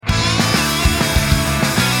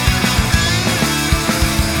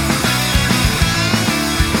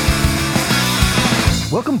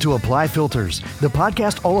Welcome to Apply Filters, the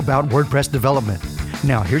podcast all about WordPress development.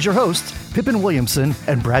 Now, here's your hosts, Pippin Williamson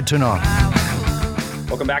and Brad Tunar.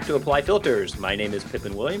 Welcome back to Apply Filters. My name is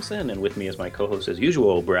Pippin Williamson, and with me is my co-host, as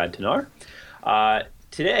usual, Brad Tunar.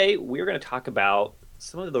 Today, we're going to talk about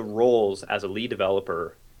some of the roles as a lead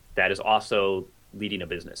developer that is also leading a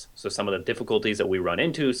business. So some of the difficulties that we run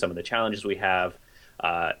into, some of the challenges we have,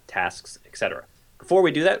 tasks, etc. Before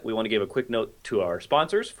we do that, we want to give a quick note to our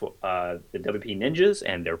sponsors, for the WP Ninjas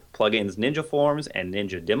and their plugins Ninja Forms and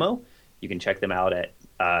Ninja Demo. You can check them out at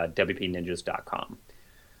wpninjas.com.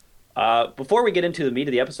 Before we get into the meat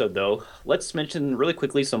of the episode, though, let's mention really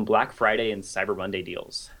quickly some Black Friday and Cyber Monday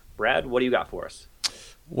deals. Brad, what do you got for us?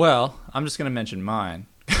 Well, I'm just going to mention mine.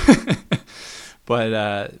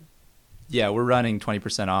 But, yeah, we're running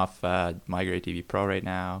 20% off Migrate DB Pro right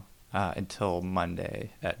now until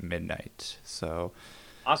Monday at midnight. So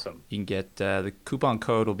awesome. You can get the coupon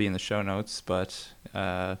code will be in the show notes, but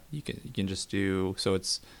you can just do, so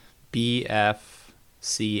it's BFCM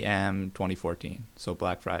 2014. So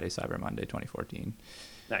Black Friday, Cyber Monday 2014.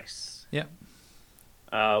 Nice. Yeah.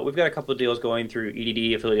 We've got a couple of deals going through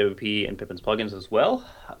EDD, Affiliate WP, and Pippin's plugins as well.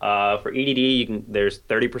 For EDD, there's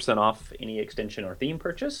 30% off any extension or theme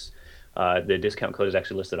purchase. The discount code is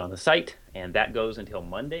actually listed on the site, and that goes until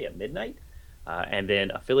Monday at midnight. And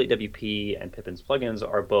then Affiliate WP and Pippin's plugins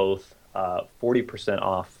are both 40%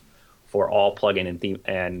 off for all plugin and theme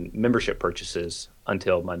and membership purchases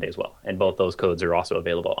until Monday as well. And both those codes are also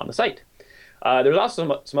available on the site. There's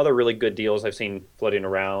also some other really good deals I've seen floating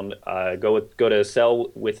around. Go to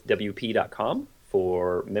sellwithwp.com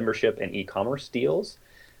for membership and e-commerce deals.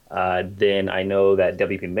 Then I know that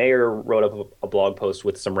WP Mayor wrote up a blog post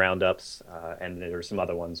with some roundups, and there's some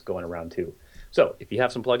other ones going around too. So if you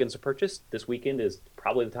have some plugins to purchase, this weekend is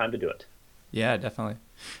probably the time to do it. Yeah, definitely.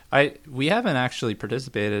 We haven't actually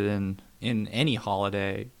participated in any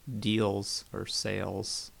holiday deals or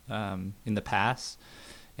sales in the past,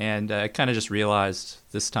 and I kind of just realized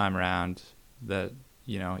this time around that,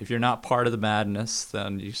 you know, if you're not part of the madness,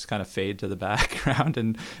 then you just kind of fade to the background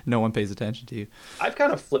and no one pays attention to you. I've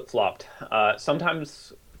kind of flip-flopped.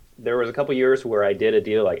 Sometimes there was a couple years where I did a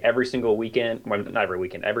deal like every single weekend, well, not every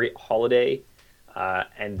weekend, every holiday,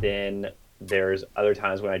 and then there's other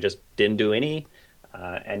times when I just didn't do any.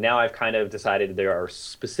 And now I've kind of decided there are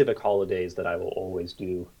specific holidays that I will always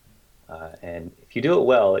do. And if you do it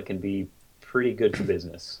well, it can be pretty good for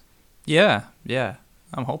business. Yeah,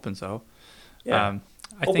 I'm hoping so. Yeah.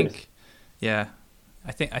 I think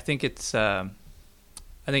it's I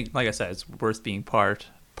think, like I said, it's worth being part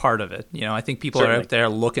of it. You know, I think people Certainly are out there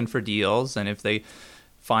looking for deals, and if they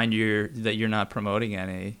find that you're not promoting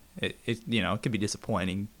any, it you know, it could be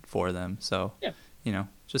disappointing for them. So, yeah, you know,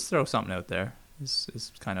 just throw something out there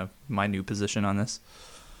is kind of my new position on this.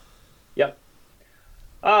 Yep.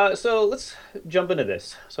 So let's jump into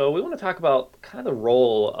this. So we want to talk about kind of the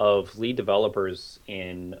role of lead developers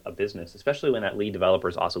in a business, especially when that lead developer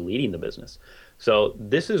is also leading the business. So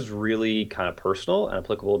this is really kind of personal and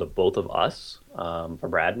applicable to both of us, for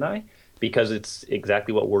Brad and I, because it's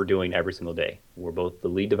exactly what we're doing every single day. We're both the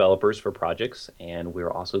lead developers for projects, and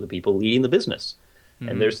we're also the people leading the business. Mm-hmm.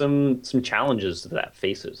 And there's some challenges that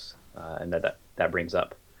faces and that brings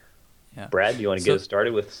up. Yeah. Brad, do you want to get us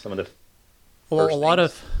started with some of the Well, a lot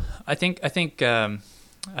of, I think, I don't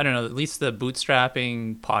know, at least the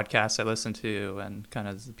bootstrapping podcasts I listen to and kind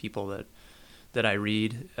of the people that I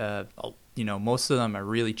read, you know, most of them are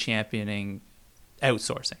really championing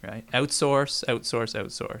outsourcing, right?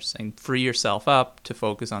 Outsource, and free yourself up to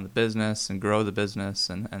focus on the business and grow the business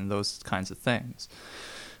and those kinds of things.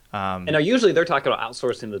 And now usually they're talking about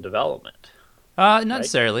outsourcing the development. Not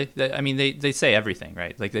necessarily. I mean, they say everything,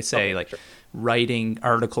 right? Like they say, sure. Writing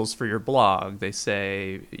articles for your blog. They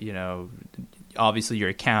say, you know, obviously your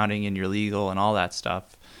accounting and your legal and all that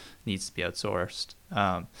stuff needs to be outsourced.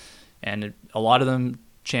 And a lot of them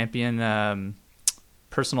champion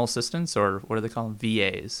personal assistants, or what do they call them?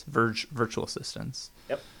 VAs, virtual assistants.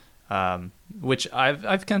 Yep. Which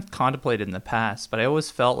I've kind of contemplated in the past, but I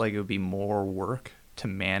always felt like it would be more work to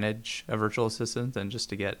manage a virtual assistant than just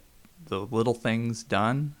to get the little things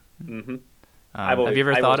done. Mm-hmm. Have you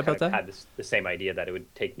ever thought about that? I had the same idea that it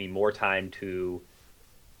would take me more time to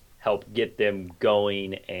help get them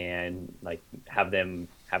going and like have them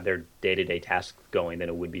have their day-to-day tasks going than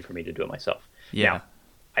it would be for me to do it myself. Yeah. Now,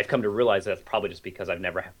 I've come to realize that's probably just because I've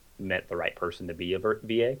never met the right person to be a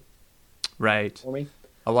VA. Right. For me.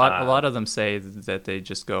 A lot of them say that they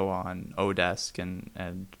just go on Odesk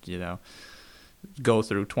and you know, go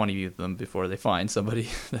through 20 of them before they find somebody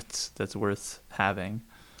that's worth having.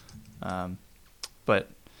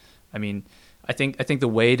 But I mean, I think the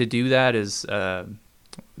way to do that is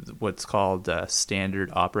what's called standard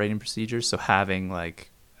operating procedures. So having like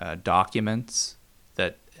documents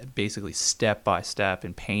that basically step by step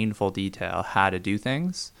in painful detail how to do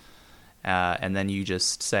things. And then you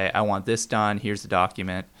just say, I want this done, here's the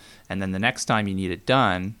document. And then the next time you need it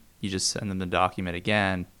done, you just send them the document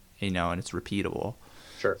again, and it's repeatable.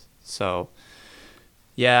 Sure. So,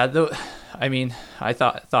 yeah, I mean, I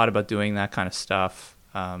thought about doing that kind of stuff.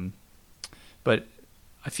 But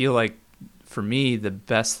I feel like for me, the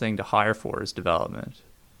best thing to hire for is development,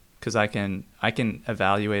 because I can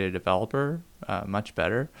evaluate a developer much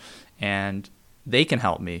better, and they can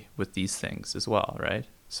help me with these things as well, right?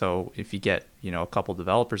 So if you get a couple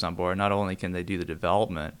developers on board, not only can they do the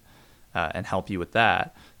development and help you with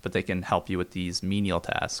that, but they can help you with these menial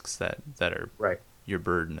tasks that are right. your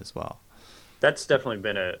burden as well. That's definitely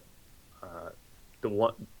been the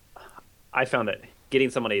one. I found that getting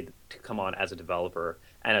somebody to come on as a developer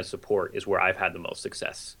and as support is where I've had the most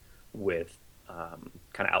success with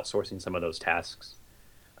kind of outsourcing some of those tasks.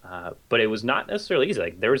 But it was not necessarily easy.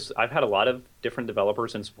 Like I've had a lot of different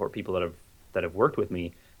developers and support people that have worked with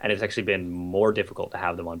me, and it's actually been more difficult to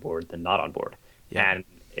have them on board than not on board. Yeah. And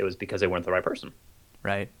it was because they weren't the right person.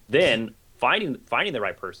 Right. Then finding the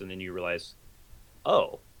right person, then you realize,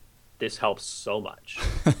 oh, this helps so much.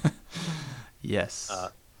 Yes.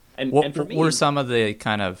 And for me, what were some of the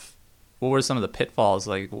pitfalls,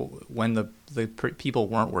 like when the people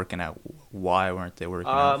weren't working out? Why weren't they working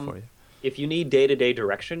out for you? If you need day-to-day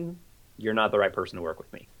direction, you're not the right person to work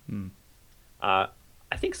with me. I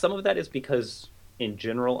think some of that is because, in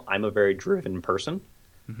general, I'm a very driven person.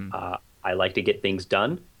 Mm-hmm. I like to get things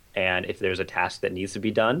done, and if there's a task that needs to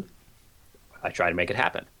be done, I try to make it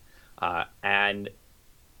happen. And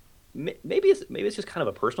maybe it's just kind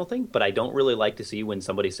of a personal thing, but I don't really like to see when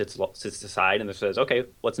somebody sits aside and says, "Okay,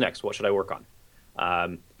 what's next? What should I work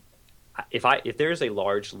on?" If there's a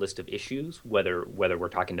large list of issues, whether we're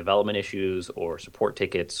talking development issues or support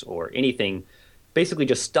tickets or anything, basically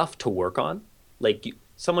just stuff to work on. Like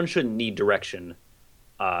someone shouldn't need direction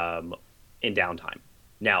in downtime.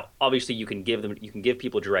 Now, obviously, you can give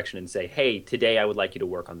people direction and say, "Hey, today I would like you to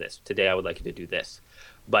work on this. Today I would like you to do this."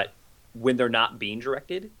 But when they're not being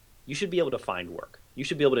directed, you should be able to find work. You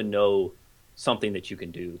should be able to know something that you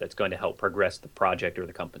can do that's going to help progress the project or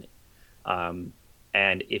the company.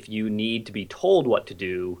 And if you need to be told what to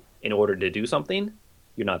do in order to do something,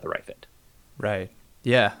 you're not the right fit. Right.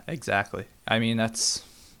 Yeah, exactly. I mean,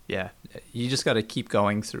 you just got to keep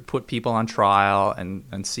going through, put people on trial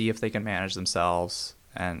and see if they can manage themselves.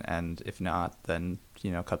 And if not, then,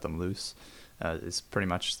 cut them loose is pretty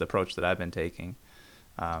much the approach that I've been taking.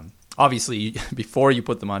 Obviously, before you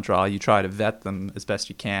put them on trial, you try to vet them as best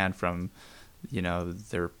you can from,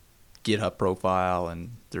 their GitHub profile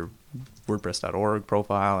and their WordPress.org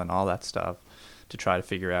profile and all that stuff to try to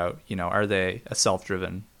figure out, are they a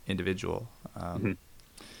self-driven individual?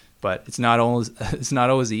 But it's not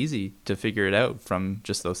always easy to figure it out from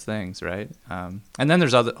just those things, right? And then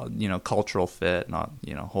there's other, cultural fit, not,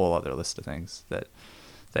 a whole other list of things that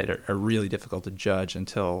are really difficult to judge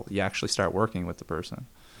until you actually start working with the person.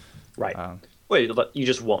 Right. You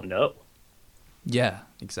just won't know. Yeah,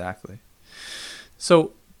 exactly.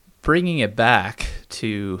 So bringing it back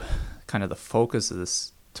to kind of the focus of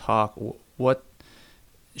this talk, what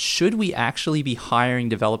should we actually be hiring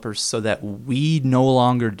developers so that we no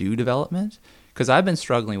longer do development? Because I've been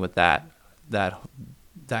struggling with that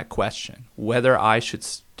question, whether I should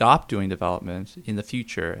stop doing development in the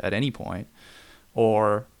future at any point,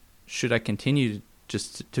 or should I continue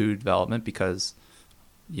just to do development because,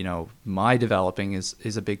 my developing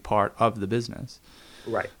is a big part of the business.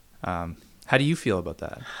 Right. How do you feel about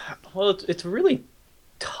that? Well, it's really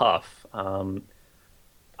tough.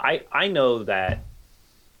 I know that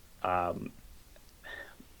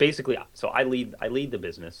basically, so I lead the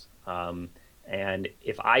business, and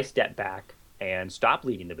if I step back and stop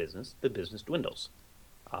leading the business dwindles.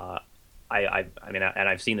 I mean, and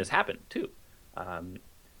I've seen this happen too. And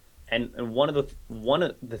one of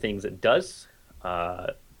the things that does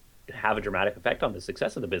have a dramatic effect on the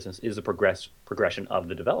success of the business is the progression of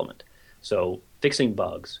the development. So fixing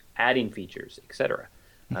bugs, adding features, etc.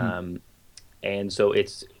 Mm-hmm. And so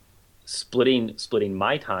it's splitting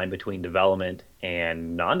my time between development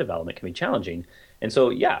and non-development can be challenging. And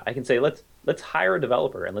so, yeah, I can say let's hire a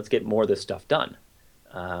developer and let's get more of this stuff done.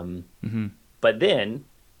 But then,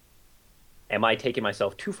 am I taking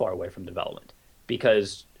myself too far away from development?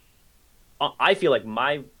 Because I feel like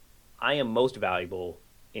I am most valuable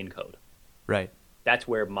in code. Right. That's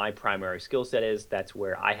where my primary skill set is. That's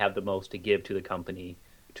where I have the most to give to the company,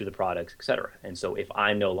 to the products, etc. And so if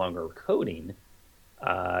I'm no longer coding,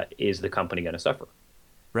 is the company going to suffer?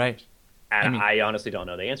 Right. And I honestly don't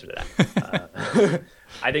know the answer to that.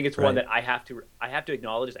 I think it's one that I have to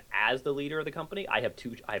acknowledge as the leader of the company. I have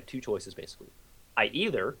two choices basically. I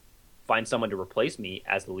either find someone to replace me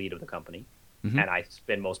as the lead of the company, and I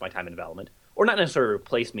spend most of my time in development, or not necessarily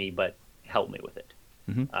replace me, but help me with it.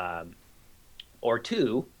 Or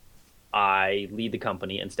two, I lead the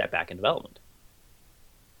company and step back in development.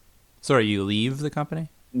 Sorry, you leave the company?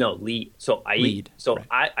 No, lead. So I lead. So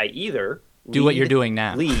right. I either do what you're doing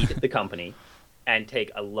now, lead the company, and take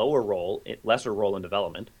a lesser role in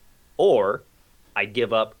development, or I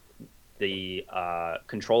give up the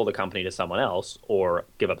control of the company to someone else, or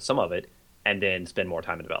give up some of it, and then spend more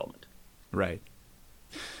time in development. Right.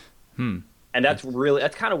 And that's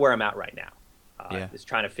kind of where I'm at right now. Is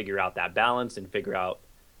trying to figure out that balance and figure out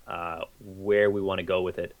where we want to go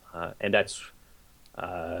with it. And that's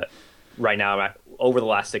right now. Over the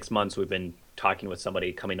last 6 months, we've been talking with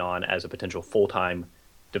somebody coming on as a potential full-time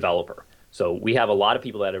developer. So we have a lot of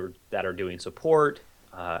people that are doing support,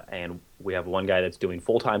 and we have one guy that's doing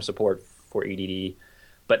full-time support for EDD,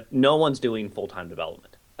 but no one's doing full-time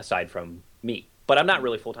development aside from me. But I'm not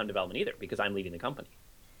really full-time development either because I'm leading the company.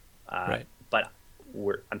 Right. But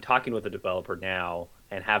I'm talking with a developer now,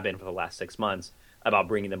 and have been for the last 6 months, about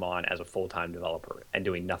bringing them on as a full-time developer and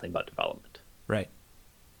doing nothing but development. Right.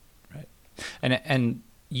 And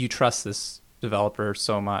you trust this developer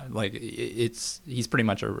so much, like he's pretty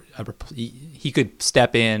much he could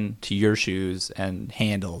step in to your shoes and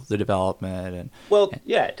handle the development.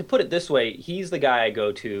 To put it this way, he's the guy I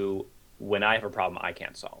go to when I have a problem I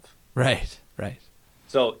can't solve. Right.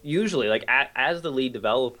 So usually, like as the lead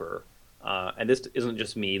developer, and this isn't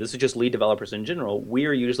just me, this is just lead developers in general,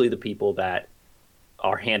 we're usually the people that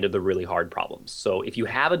are handed the really hard problems. So if you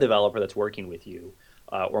have a developer that's working with you,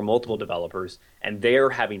 or multiple developers, and they're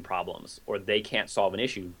having problems, or they can't solve an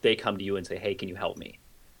issue, they come to you and say, hey, can you help me?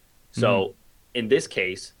 So in this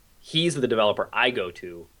case, he's the developer I go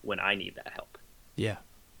to when I need that help. Yeah.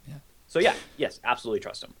 So yes, absolutely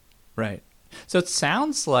trust him. Right. So it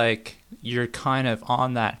sounds like you're kind of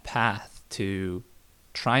on that path to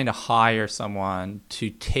trying to hire someone to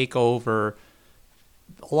take over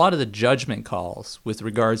a lot of the judgment calls with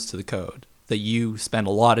regards to the code that you spend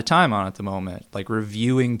a lot of time on at the moment, like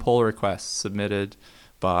reviewing pull requests submitted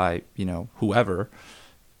by, whoever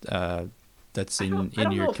that's in your community. I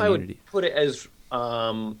don't know if I would put it as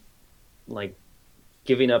like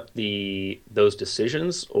giving up those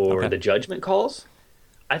decisions or the judgment calls.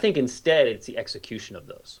 I think instead it's the execution of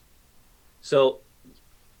those. So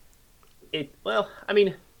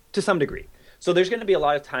to some degree. So there's going to be a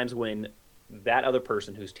lot of times when that other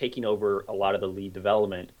person who's taking over a lot of the lead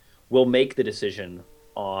development will make the decision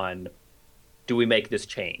on, do we make this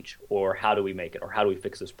change, or how do we make it, or how do we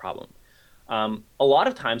fix this problem? A lot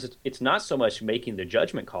of times it's not so much making the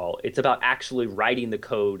judgment call, it's about actually writing the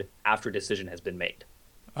code after a decision has been made.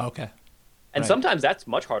 Okay. And sometimes that's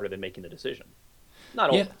much harder than making the decision.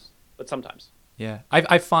 Not always, but sometimes. Yeah.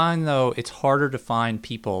 I find, though, it's harder to find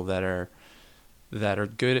people that are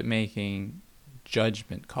good at making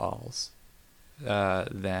judgment calls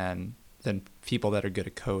than people that are good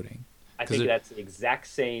at coding. I think that's the exact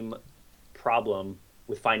same problem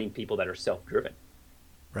with finding people that are self-driven.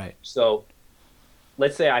 Right. So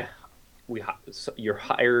let's say you're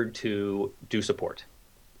hired to do support.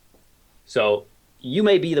 So you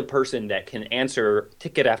may be the person that can answer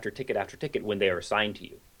ticket after ticket after ticket when they are assigned to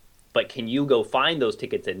you. But can you go find those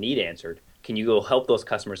tickets that need answered? Can you go help those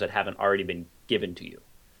customers that haven't already been given to you?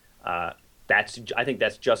 I think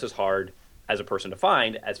that's just as hard as a person to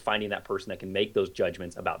find as finding that person that can make those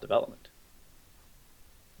judgments about development.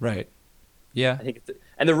 Right. Yeah. I think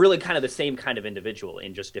and they're really kind of the same kind of individual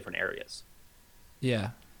in just different areas. Yeah.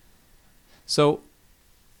 So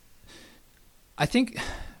I think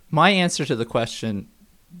my answer to the question,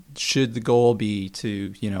 should the goal be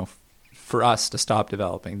to, for us to stop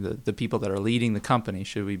developing, the people that are leading the company,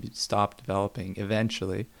 should we stop developing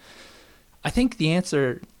eventually? I think the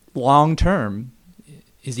answer long term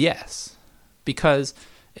is yes. Because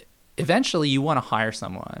eventually you want to hire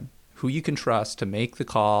someone who you can trust to make the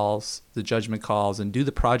calls, the judgment calls, and do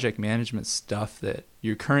the project management stuff that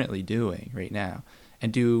you're currently doing right now,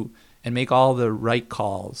 and make all the right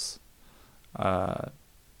calls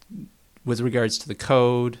with regards to the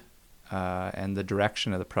code and the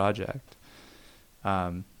direction of the project.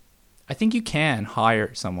 I think you can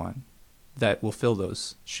hire someone that will fill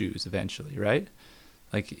those shoes eventually, right?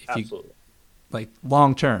 Absolutely. Like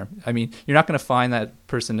long term. I mean, you're not going to find that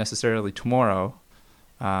person necessarily tomorrow,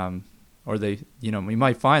 or they, we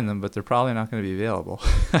might find them, but they're probably not going to be available.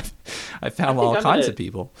 I found all kinds of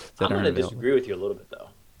people that aren't available. I'm going to disagree with you a little bit, though.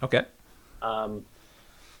 Okay.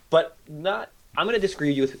 but not. I'm going to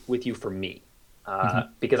disagree with you for me,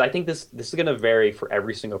 because I think this is going to vary for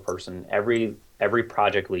every single person, every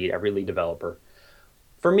project lead, every lead developer.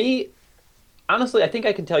 For me, honestly, I think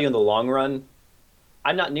I can tell you in the long run,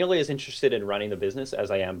 I'm not nearly as interested in running the business as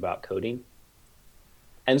I am about coding.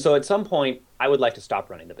 And so at some point, I would like to stop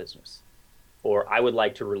running the business, or I would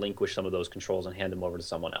like to relinquish some of those controls and hand them over to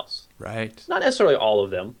someone else. Right. Not necessarily all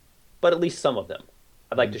of them, but at least some of them.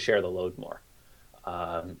 I'd like to share the load more.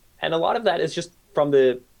 And a lot of that is just from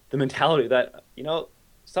the mentality that,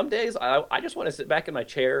 some days I just want to sit back in my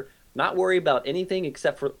chair, not worry about anything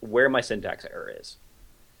except for where my syntax error is.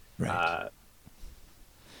 Right.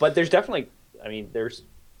 But there's definitely, there's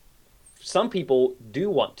some people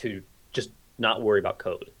do want to just not worry about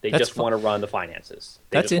code. They just want to run the finances.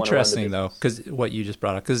 That's interesting, though, because what you just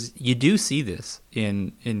brought up, because you do see this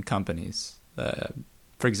in companies.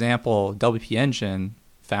 For example, WP Engine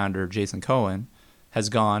founder Jason Cohen has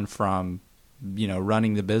gone from,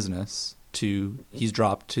 running the business to he's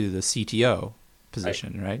dropped to the CTO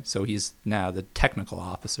position, right? So he's now the technical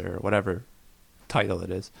officer or whatever title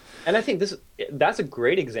it is. And I think that's a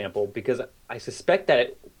great example, because I suspect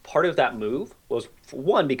that part of that move was,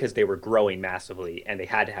 one, because they were growing massively and they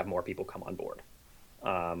had to have more people come on board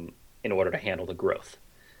in order to handle the growth.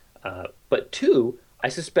 But two, I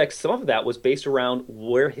suspect some of that was based around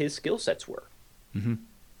where his skill sets were. Mm-hmm.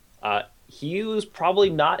 He was probably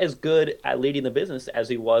not as good at leading the business as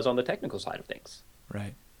he was on the technical side of things.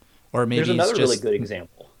 Right. Or maybe there's another really good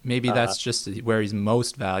example. Maybe that's just where he's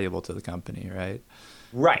most valuable to the company, right?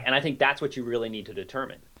 Right, and I think that's what you really need to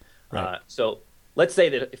determine. Right. So let's say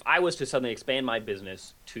that if I was to suddenly expand my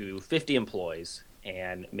business to 50 employees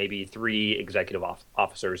and maybe 3 executive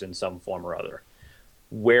officers in some form or other,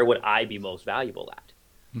 where would I be most valuable at?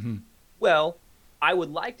 Mm-hmm. Well, I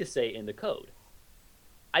would like to say in the code.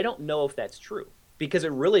 I don't know if that's true, because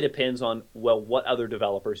it really depends on, what other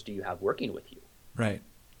developers do you have working with you? Right.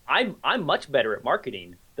 I'm much better at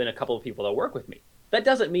marketing than a couple of people that work with me. That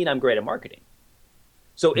doesn't mean I'm great at marketing.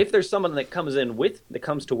 So if there's someone that comes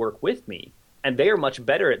to work with me and they are much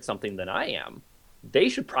better at something than I am, they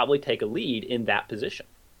should probably take a lead in that position.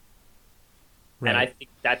 Right. And I think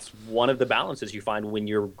that's one of the balances you find when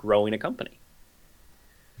you're growing a company.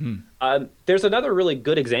 There's another really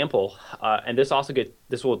good example, and this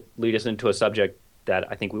will lead us into a subject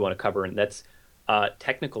that I think we want to cover, and that's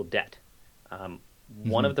technical debt.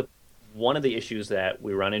 One of the issues that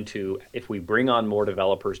we run into if we bring on more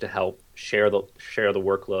developers to help share the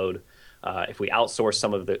workload, if we outsource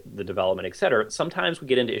some of the development, et cetera, sometimes we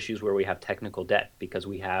get into issues where we have technical debt because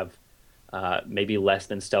we have maybe less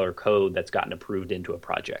than stellar code that's gotten approved into a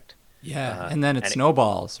project. Yeah, and then it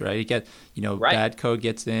snowballs, right? You get, right. Bad code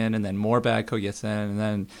gets in, and then more bad code gets in,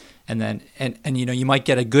 and then you might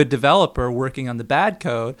get a good developer working on the bad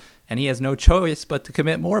code, and he has no choice but to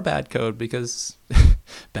commit more bad code because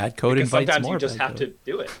bad code invites sometimes more. You just have code. to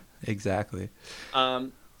do it. Exactly.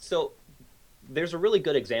 So there's a really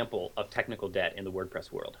good example of technical debt in the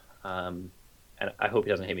WordPress world, and I hope he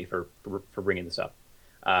doesn't hate me for bringing this up.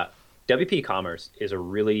 WP Commerce is a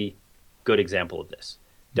really good example of this.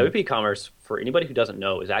 WP Commerce, for anybody who doesn't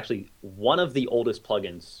know, is actually one of the oldest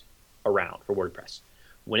plugins around for WordPress.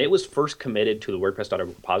 When it was first committed to the WordPress.org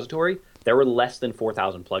repository, there were less than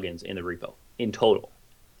 4,000 plugins in the repo in total.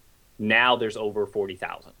 Now there's over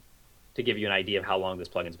 40,000, to give you an idea of how long this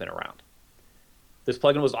plugin's been around. This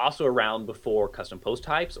plugin was also around before custom post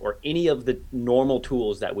types or any of the normal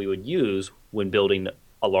tools that we would use when building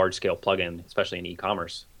a large-scale plugin, especially in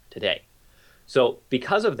e-commerce today. So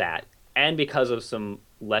because of that, and because of some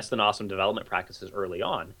less than awesome development practices early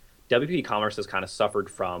on, WP Commerce has kind of suffered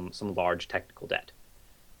from some large technical debt.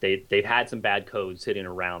 They've had some bad code sitting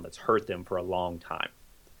around that's hurt them for a long time.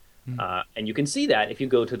 And you can see that if you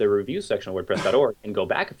go to the review section of WordPress.org and go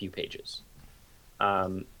back a few pages.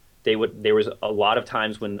 There was a lot of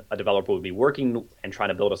times when a developer would be working and trying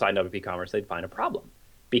to build a site in WP Commerce, they'd find a problem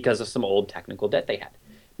because of some old technical debt they had.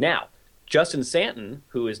 Now, Justin Stanton,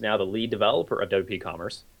 who is now the lead developer of WP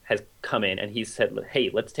Commerce, has come in and he said, hey,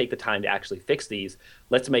 let's take the time to actually fix these.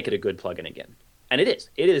 Let's make it a good plugin again. And it is.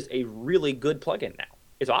 It is a really good plugin now.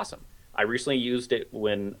 It's awesome. I recently used it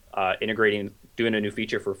when doing a new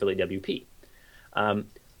feature for Affiliate WP.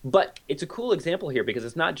 But it's a cool example here because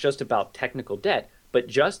it's not just about technical debt, but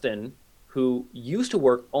Justin, who used to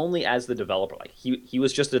work only as the developer, like he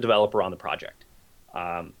was just a developer on the project.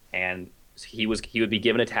 And he would be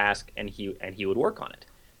given a task and he would work on it.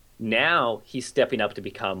 Now he's stepping up to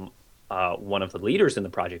become one of the leaders in the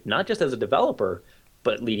project, not just as a developer,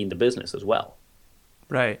 but leading the business as well.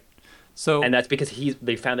 Right. So, and that's because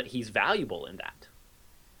they found that he's valuable in that.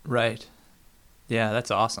 Right. Yeah,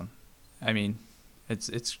 that's awesome. I mean,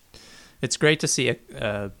 it's great to see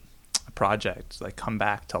a project like come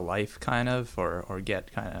back to life, kind of, or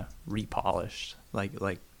get kind of repolished, like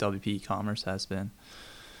WP Commerce has been.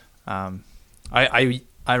 I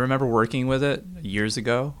remember working with it years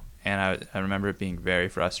ago, and I remember it being very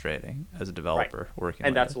frustrating as a developer working.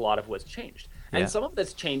 And with that's it. a lot of what's changed. And some of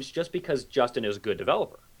that's changed just because Justin is a good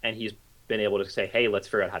developer, and he's been able to say, "Hey, let's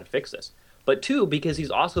figure out how to fix this." But two, because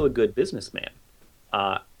he's also a good businessman,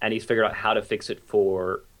 and he's figured out how to fix it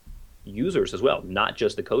for users as well, not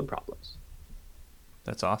just the code problems.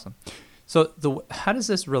 That's awesome. So how does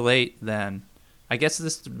this relate then? I guess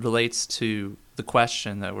this relates to the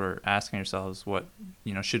question that we're asking ourselves: what,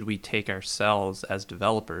 should we take ourselves as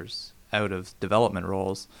developers out of development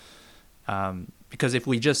roles? Because if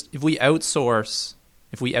we outsource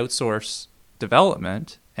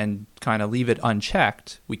development and kind of leave it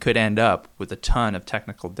unchecked, we could end up with a ton of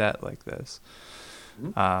technical debt like this,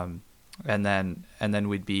 and then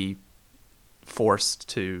we'd be forced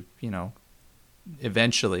to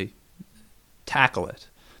eventually tackle it.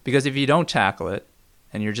 Because if you don't tackle it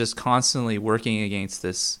and you're just constantly working against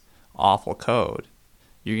this awful code,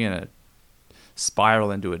 you're gonna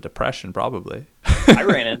spiral into a depression probably. I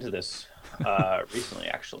ran into this recently,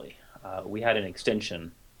 actually. We had an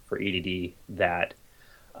extension for EDD that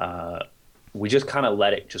we just kind of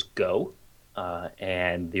let it just go,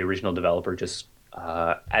 and the original developer just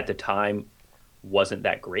at the time wasn't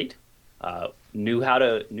that great. Knew how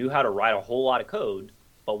to write a whole lot of code,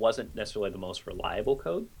 but wasn't necessarily the most reliable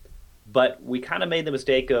code. But we kind of made the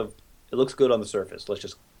mistake of, it looks good on the surface, let's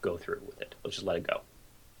just go through with it. Let's just let it go.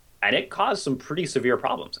 And it caused some pretty severe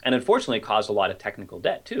problems. And unfortunately, it caused a lot of technical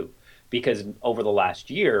debt too, because over the last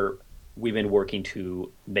year, we've been working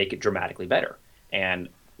to make it dramatically better. And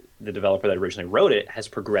the developer that originally wrote it has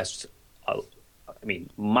progressed,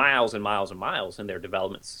 miles and miles and miles in their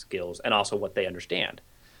development skills and also what they understand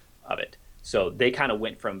of it. So they kind of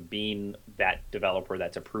went from being that developer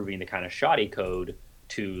that's approving the kind of shoddy code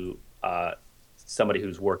to somebody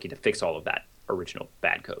who's working to fix all of that original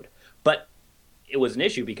bad code. But it was an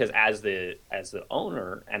issue because as the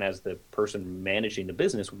owner and as the person managing the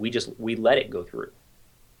business, we let it go through,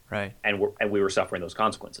 right? And we were suffering those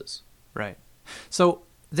consequences, right? So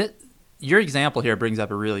your example here brings up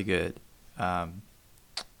a really good, a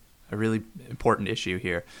really important issue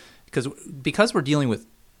here, because we're dealing with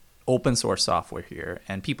open source software here,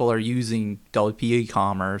 and people are using WP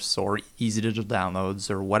Commerce or Easy Digital Downloads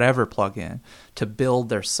or whatever plugin to build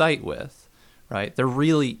their site with, right? They're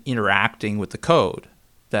really interacting with the code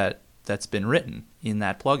that's been written in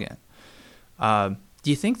that plugin. Do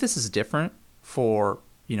you think this is different for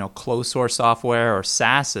closed source software or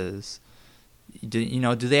SaaSes?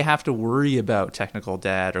 Do they have to worry about technical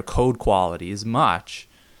debt or code quality as much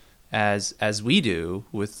as we do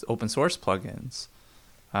with open source plugins?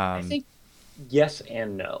 I think yes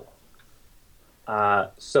and no.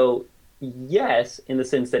 So yes, in the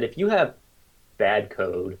sense that if you have bad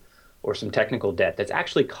code or some technical debt that's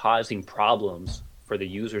actually causing problems for the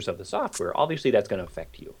users of the software, obviously that's going to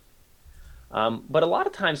affect you. But a lot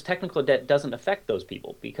of times technical debt doesn't affect those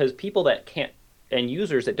people, because people that can't, and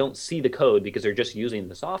users that don't see the code because they're just using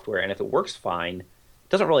the software, and if it works fine, it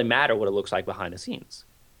doesn't really matter what it looks like behind the scenes.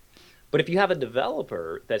 But if you have a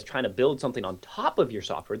developer that's trying to build something on top of your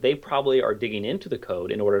software, they probably are digging into the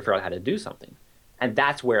code in order to figure out how to do something. And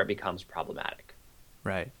that's where it becomes problematic.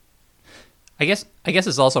 Right. I guess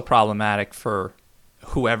it's also problematic for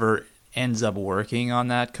whoever ends up working on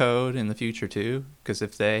that code in the future too, because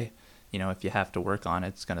if you have to work on it,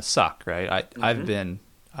 it's going to suck, right? I've been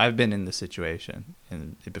in the situation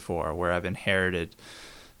before where I've inherited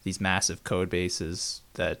these massive code bases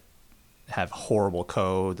that have horrible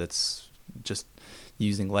code that's just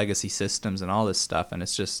using legacy systems and all this stuff, and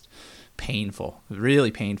it's just painful,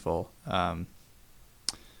 really painful. I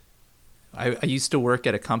used to work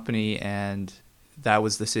at a company, and that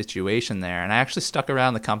was the situation there, and I actually stuck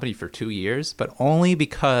around the company for 2 years, but only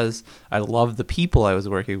because I loved the people I was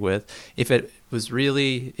working with. If it was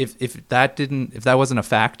really, if that wasn't a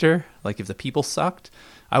factor, like if the people sucked,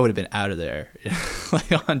 I would have been out of there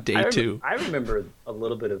like on day two. I remember a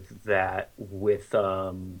little bit of that with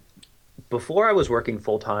before I was working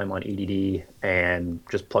full time on EDD and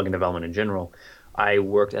just plugin development in general. I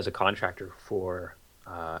worked as a contractor for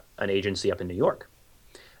an agency up in New York,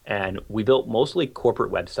 and we built mostly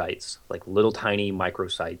corporate websites, like little tiny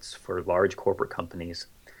microsites for large corporate companies,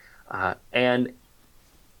 and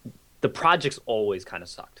the projects always kind of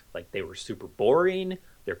sucked. Like they were super boring.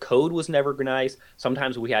 Their code was never nice.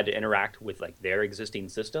 Sometimes we had to interact with like their existing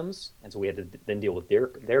systems, and so we had to then deal with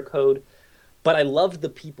their code. But I loved the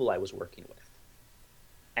people I was working with.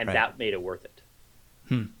 and Right. that made it worth it.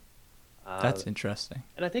 That's interesting.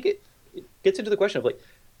 And I think it gets into the question of like,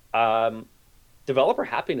 developer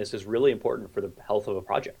happiness is really important for the health of a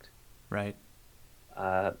project. Right.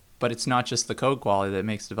 Uh, But it's not just the code quality that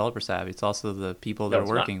makes developers happy. It's also the people No, they're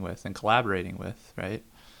it's not. working with and collaborating with, right?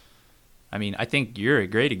 I mean, I think you're a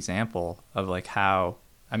great example of like how,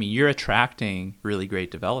 I mean, you're attracting really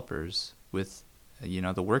great developers with,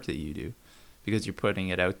 the work that you do because you're putting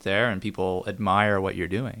it out there and people admire what you're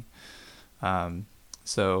doing.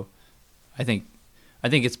 So I think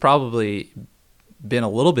it's probably been a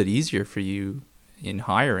little bit easier for you in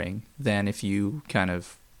hiring than if you kind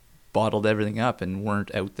of bottled everything up and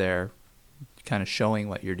weren't out there kind of showing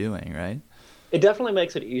what you're doing, right? it definitely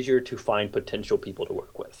makes it easier to find potential people to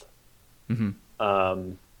work with.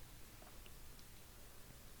 Mm-hmm.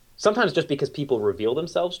 Sometimes just because people reveal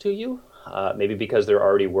themselves to you, maybe because they're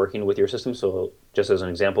already working with your system. So just as an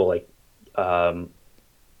example, like,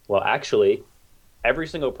 well, actually, every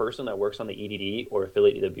single person that works on the EDD or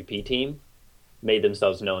affiliate EWP team made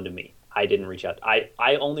themselves known to me. I didn't reach out.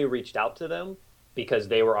 I only reached out to them because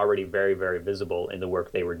they were already very, very visible in the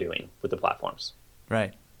work they were doing with the platforms.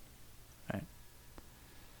 Right.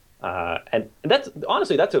 And that's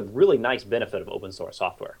honestly, that's a really nice benefit of open source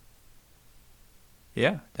software.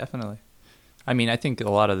 Yeah, definitely. I mean, I think a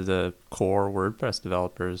lot of the core WordPress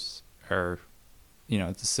developers are,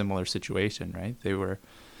 it's a similar situation, right? They were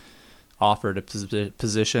offered a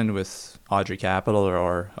position with Audrey Capital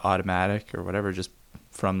or Automatic or whatever, just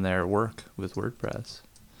from their work with WordPress.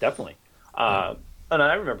 Definitely. And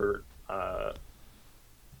I remember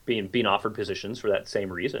being offered positions for that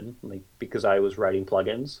same reason, like because I was writing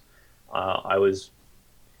plugins, I was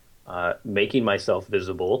making myself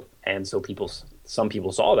visible, and so some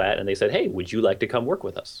people saw that and they said, "Hey, would you like to come work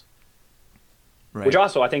with us?" Right. Which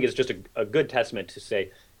also I think is just a good testament to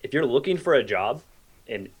say, if you're looking for a job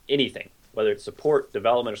in anything, whether it's support,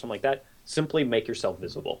 development, or something like that, simply make yourself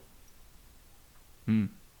visible.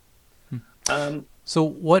 So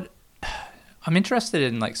what I'm interested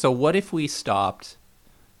in, like, so what if we stopped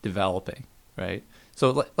developing, right?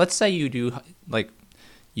 So let's say you do, like,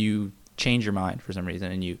 you change your mind for some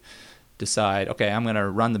reason and you decide, okay, I'm going to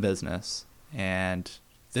run the business, and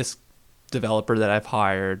this developer that I've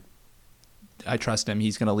hired, I trust him.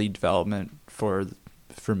 He's going to lead development for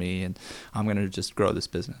me, and I'm going to just grow this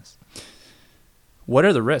business. What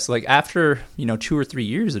are the risks? Like after, 2 or 3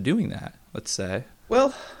 years of doing that, let's say,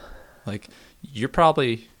 Well, like you're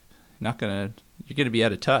probably you're going to be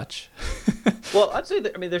out of touch. well, I'd say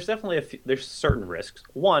that, I mean, there's definitely there's certain risks.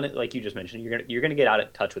 One, like you just mentioned, you're gonna get out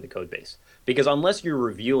of touch with the code base, because unless you're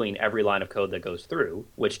reviewing every line of code that goes through,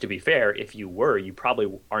 which, to be fair, if you were, you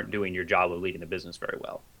probably aren't doing your job of leading the business very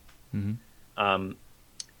well. Mm-hmm.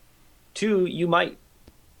 Two, you might,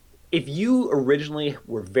 if you originally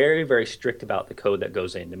were very, very strict about the code that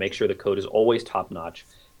goes in to make sure the code is always top notch,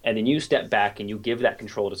 and then you step back and you give that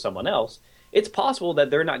control to someone else, it's possible that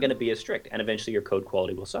they're not going to be as strict, and eventually your code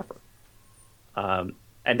quality will suffer.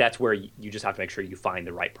 And that's where you just have to make sure you find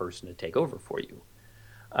the right person to take over for you.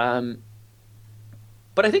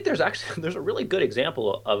 But I think there's a really good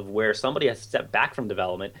example of where somebody has stepped back from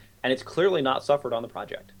development and it's clearly not suffered on the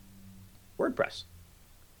project. WordPress.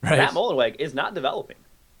 Right. Matt Mullenweg is not developing.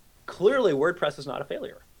 Clearly, WordPress is not a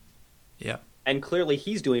failure. Yeah. And clearly,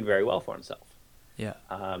 he's doing very well for himself. Yeah.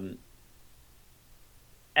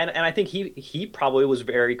 And I think he probably was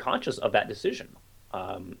very conscious of that decision.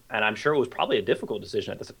 And I'm sure it was probably a difficult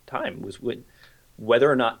decision at the time, was whether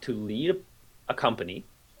or not to lead a company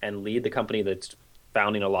and lead the company that's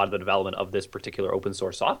founding a lot of the development of this particular open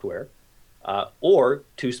source software, or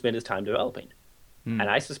to spend his time developing. And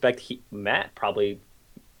I suspect Matt probably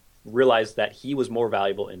realized that he was more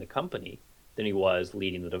valuable in the company than he was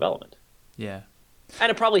leading the development. Yeah.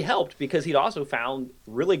 And it probably helped because he'd also found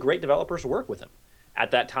really great developers to work with him.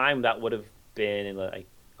 At that time, that would have been,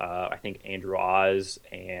 I think, Andrew Oz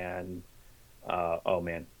and,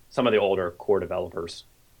 some of the older core developers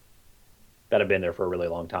that have been there for a really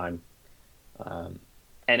long time.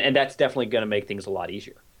 And that's definitely going to make things a lot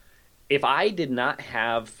easier. If I did not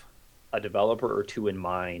have a developer or two in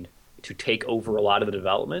mind to take over a lot of the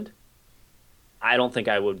development, I don't think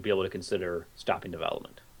I would be able to consider stopping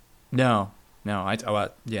development. No. I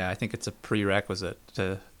think it's a prerequisite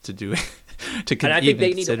to do it. And I think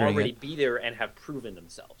they need to already be there and have proven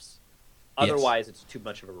themselves. Otherwise, it's too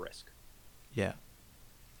much of a risk. Yeah.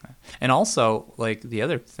 And also, like, the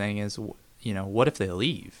other thing is, what if they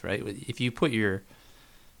leave, right? If you put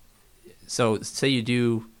so say you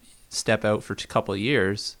do step out for a couple of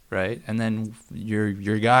years, right? And then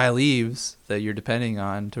your guy leaves that you're depending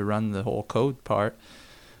on to run the whole code part,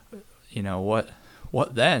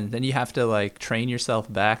 what then? Then you have to like train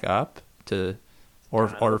yourself back up to, or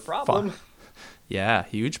problem. Yeah,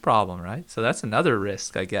 huge problem, right? So that's another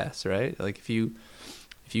risk, I guess, right? Like if you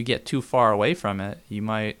get too far away from it, you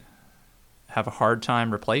might have a hard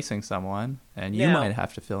time replacing someone, and you might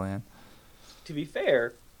have to fill in. To be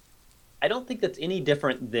fair, I don't think that's any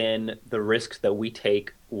different than the risks that we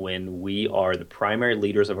take when we are the primary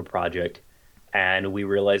leaders of a project and we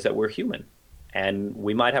realize that we're human and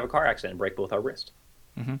we might have a car accident and break both our wrists.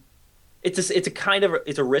 Mm-hmm.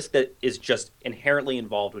 It's a risk that is just inherently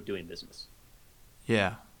involved with doing business.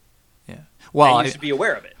 Yeah. Well, and you should be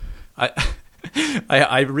aware of it.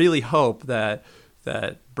 I really hope that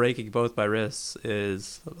breaking both my wrists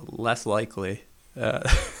is less likely.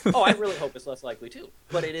 I really hope it's less likely too.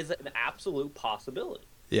 But it is an absolute possibility.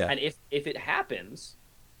 Yeah. And if it happens,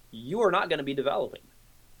 you are not going to be developing.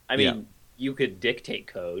 I mean, you could dictate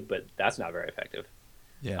code, but that's not very effective.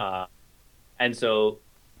 Yeah. And so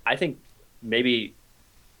I think maybe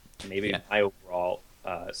my overall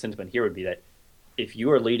sentiment here would be that if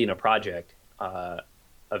you are leading a project of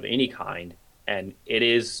any kind, and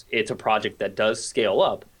it's a project that does scale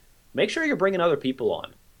up, make sure you're bringing other people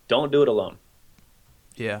on. Don't do it alone.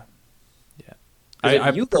 Yeah.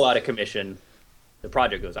 If you go out of commission, the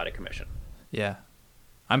project goes out of commission. Yeah.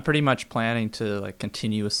 I'm pretty much planning to like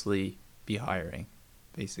continuously be hiring,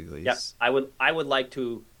 basically. Yes, I would like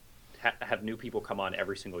to have new people come on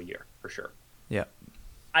every single year for sure. Yeah.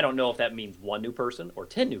 I don't know if that means one new person or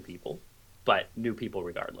 10 new people, but new people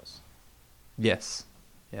regardless. Yes.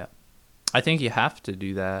 Yeah. I think you have to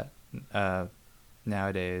do that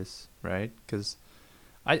nowadays, right? Because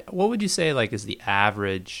what would you say like is the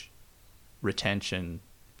average retention,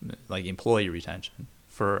 like employee retention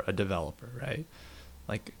for a developer, right?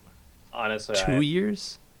 Like honestly, 2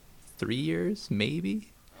 years, 3 years, maybe.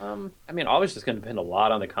 I mean, obviously, it's going to depend a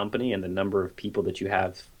lot on the company and the number of people that you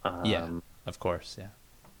have. Yeah, of course, yeah.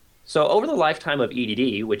 So over the lifetime of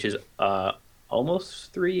EDD, which is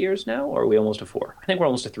almost 3 years now, or are we almost to 4? I think we're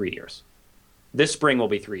almost to 3 years. This spring will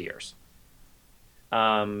be 3 years.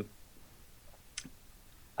 I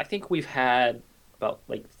think we've had about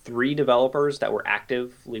like 3 developers that were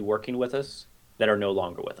actively working with us that are no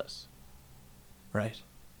longer with us. Right.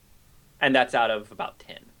 And that's out of about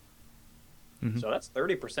 10. Mm-hmm. So that's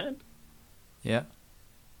 30%. Yeah.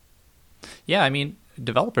 Yeah, I mean,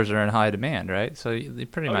 developers are in high demand, right? So they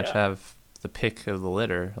pretty much have the pick of the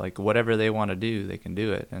litter. Like whatever they want to do, they can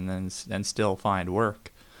do it, and then still find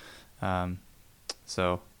work. That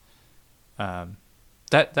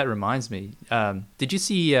reminds me. Did you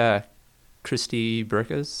see Christy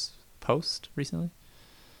Burka's post recently?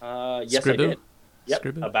 Yes, Scriboo? I did. Yep,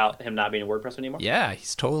 Scriboo? about him not being in WordPress anymore. Yeah,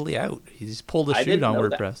 he's totally out. He's pulled a I shoot didn't on know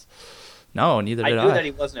WordPress. No, neither did I. I knew that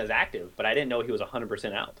he wasn't as active, but I didn't know he was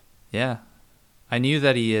 100% out. Yeah, I knew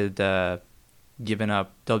that he had given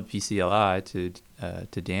up WPCLI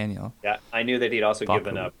to Daniel. Yeah, I knew that he'd also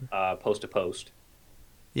given up Post to Post.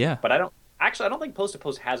 Yeah, but I don't think Post to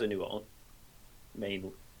Post has a new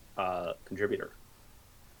main contributor.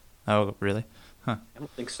 Oh, really? Huh. I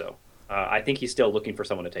don't think so. I think he's still looking for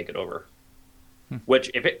someone to take it over.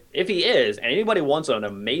 Which, if he is, and anybody wants an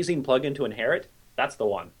amazing plugin to inherit, that's the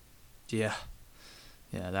one. Yeah.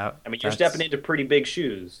 You're stepping into pretty big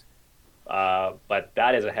shoes, but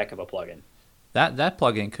that is a heck of a plugin. That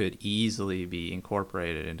plugin could easily be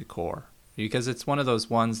incorporated into Core because it's one of those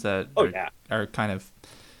ones that are kind of.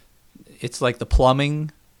 It's like the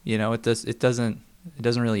plumbing, It doesn't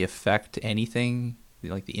really affect anything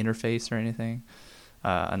like the interface or anything,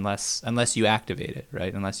 unless you activate it,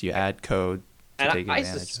 right? Unless you add code to take advantage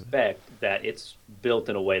of it. I suspect that it's built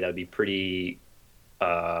in a way that would be pretty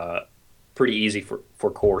easy for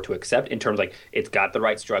Core to accept in terms like it's got the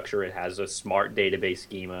right structure, it has a smart database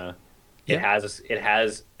schema, it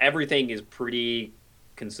has everything is pretty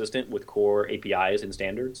consistent with Core APIs and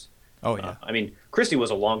standards. Oh yeah. Christy was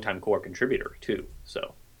a longtime Core contributor too,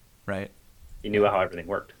 so right. He knew how everything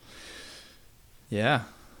worked. Yeah.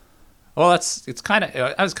 Well, it's kind of.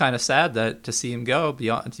 I was kind of sad to see him go. To be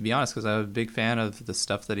honest, because I'm a big fan of the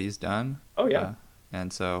stuff that he's done. Oh yeah.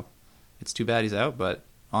 And so, it's too bad he's out. But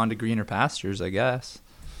on to greener pastures, I guess.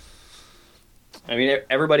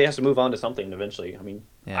 Everybody has to move on to something eventually.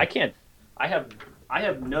 Yeah. I can't. I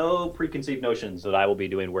have no preconceived notions that I will be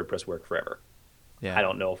doing WordPress work forever. Yeah. I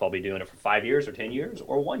don't know if I'll be doing it for 5 years or 10 years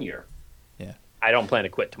or 1 year. Yeah. I don't plan to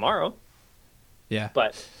quit tomorrow. Yeah.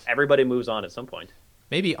 But everybody moves on at some point.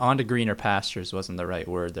 Maybe on to greener pastures wasn't the right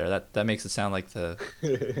word there. That makes it sound like the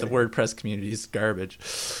WordPress community is garbage.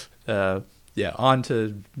 On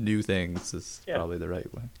to new things is probably the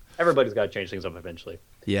right way. Everybody's got to change things up eventually.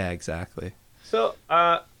 Yeah, exactly. So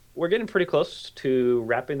we're getting pretty close to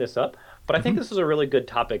wrapping this up, but I think Mm-hmm. this is a really good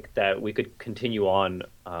topic that we could continue on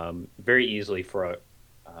very easily for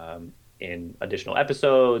in additional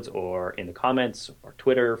episodes or in the comments or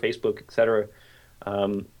Twitter, Facebook, etc.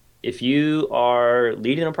 If you are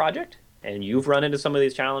leading a project and you've run into some of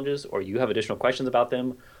these challenges, or you have additional questions about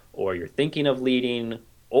them, or you're thinking of leading,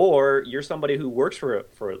 or you're somebody who works for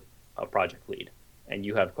a project lead and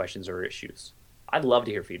you have questions or issues, I'd love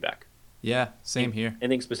to hear feedback. Yeah, same here.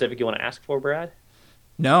 Anything specific you want to ask for, Brad?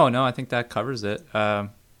 No, I think that covers it.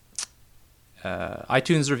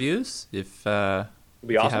 iTunes reviews, if Be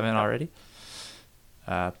you awesome. haven't already.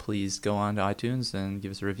 Please go on to iTunes and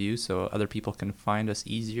give us a review so other people can find us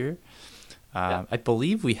easier. I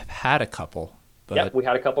believe we have had a couple. But Yep, we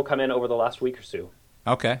had a couple come in over the last week or so.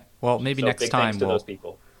 Okay. Well, maybe So next big time thanks to those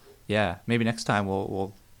people. Yeah, maybe next time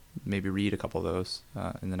we'll maybe read a couple of those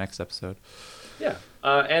in the next episode. Yeah.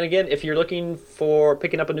 And again, if you're looking for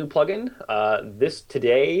picking up a new plugin, this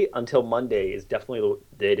today until Monday is definitely the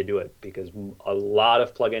day to do it, because a lot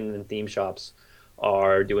of plugin and theme shops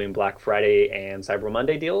are doing Black Friday and Cyber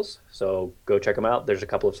Monday deals. So go check them out. There's a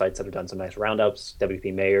couple of sites that have done some nice roundups.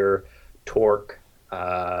 WP Mayor, Torque,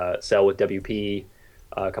 Sell with WP,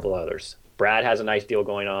 a couple of others. Brad has a nice deal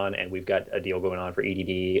going on, and we've got a deal going on for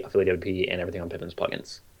EDD, Affiliate WP, and everything on Pippin's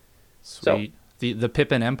plugins. Sweet. The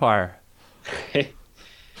Pippin Empire. I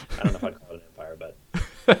don't know if I'd call it an empire, but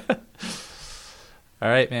All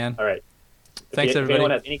right, man. all right. Thanks, If everybody. anyone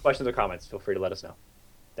has any questions or comments, feel free to let us know.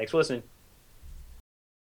 Thanks for listening.